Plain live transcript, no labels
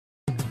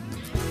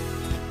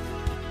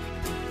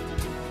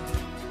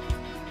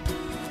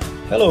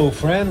Hello,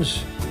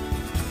 friends.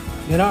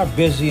 In our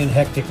busy and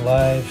hectic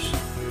lives,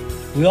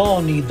 we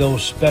all need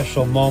those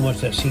special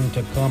moments that seem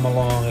to come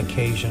along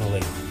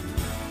occasionally.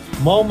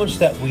 Moments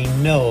that we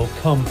know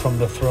come from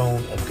the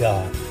throne of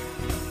God.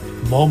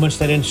 Moments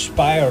that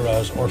inspire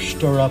us or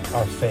stir up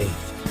our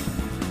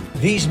faith.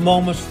 These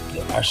moments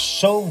are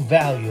so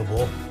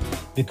valuable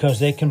because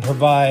they can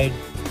provide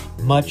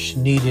much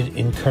needed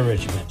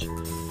encouragement.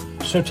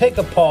 So take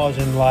a pause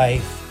in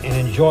life and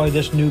enjoy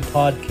this new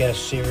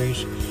podcast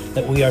series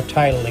that we are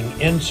titling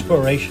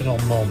Inspirational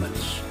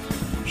Moments.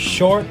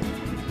 Short,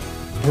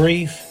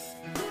 brief,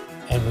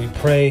 and we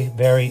pray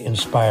very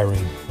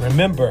inspiring.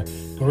 Remember,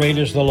 great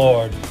is the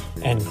Lord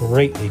and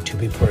greatly to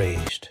be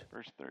praised.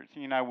 Verse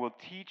 13, I will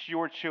teach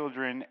your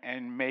children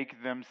and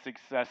make them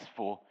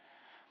successful.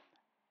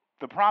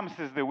 The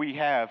promises that we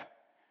have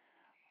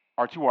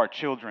are to our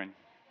children.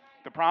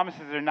 The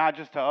promises are not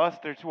just to us,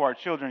 they're to our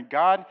children.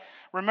 God,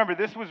 remember,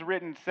 this was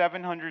written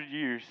 700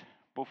 years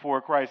before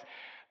Christ.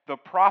 The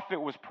prophet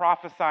was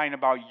prophesying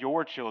about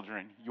your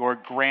children, your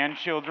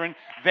grandchildren,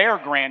 their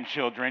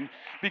grandchildren,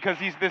 because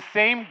he's the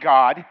same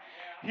God.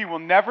 He will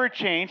never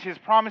change. His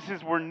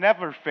promises will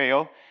never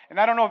fail. And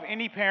I don't know of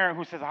any parent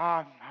who says,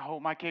 I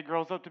hope my kid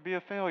grows up to be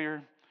a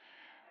failure.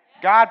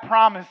 God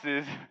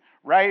promises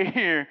right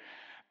here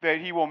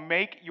that he will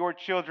make your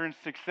children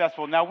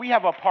successful. Now, we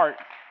have a part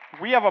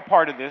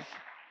of this.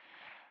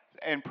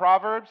 In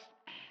Proverbs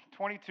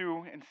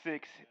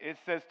 22:6, it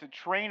says to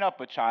train up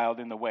a child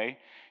in the way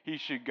he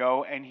should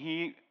go,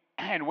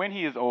 and when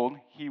he is old,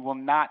 he will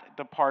not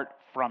depart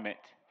from it.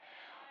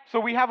 So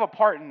we have a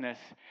part in this.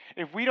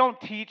 If we don't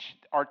teach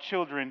our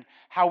children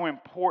how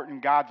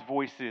important God's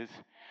voice is,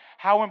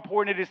 how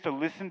important it is to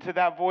listen to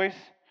that voice,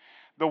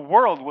 the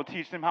world will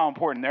teach them how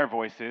important their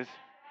voice is.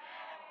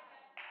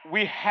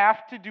 We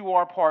have to do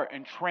our part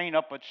and train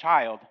up a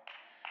child.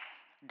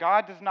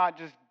 God does not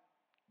just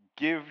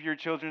give your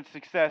children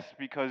success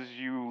because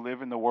you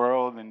live in the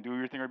world and do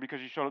your thing or because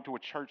you showed up to a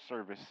church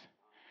service.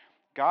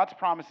 God's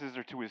promises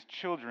are to his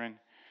children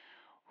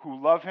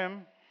who love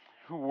him,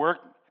 who work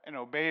and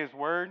obey his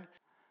word.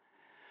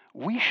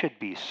 We should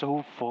be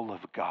so full of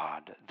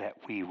God that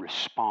we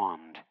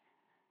respond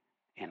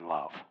in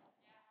love.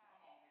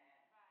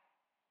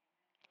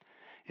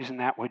 Isn't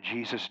that what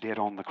Jesus did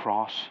on the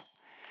cross?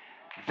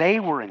 They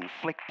were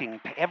inflicting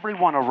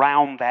everyone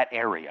around that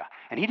area.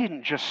 And he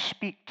didn't just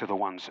speak to the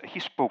ones, he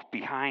spoke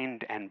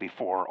behind and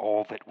before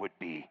all that would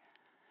be.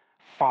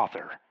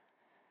 Father,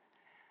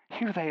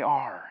 here they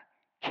are,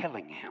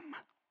 killing him.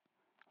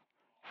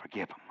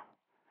 Forgive them.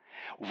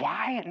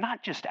 Why?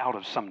 Not just out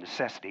of some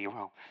necessity.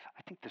 Well,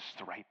 I think this is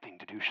the right thing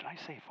to do. Should I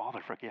say, Father,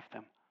 forgive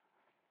them?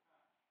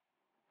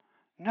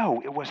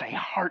 No, it was a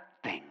heart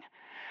thing.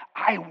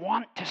 I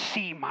want to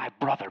see my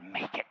brother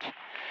make it.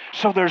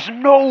 So there's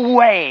no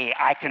way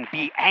I can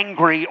be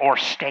angry or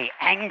stay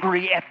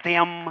angry at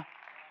them.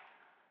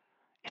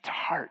 It's a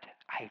heart.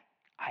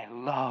 I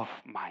love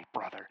my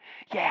brother.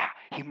 Yeah,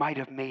 he might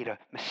have made a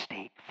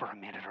mistake for a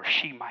minute, or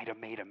she might have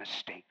made a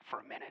mistake for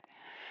a minute.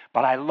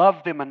 But I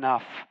love them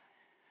enough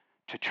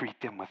to treat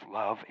them with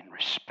love and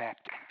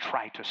respect and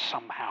try to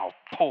somehow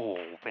pull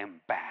them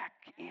back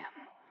in.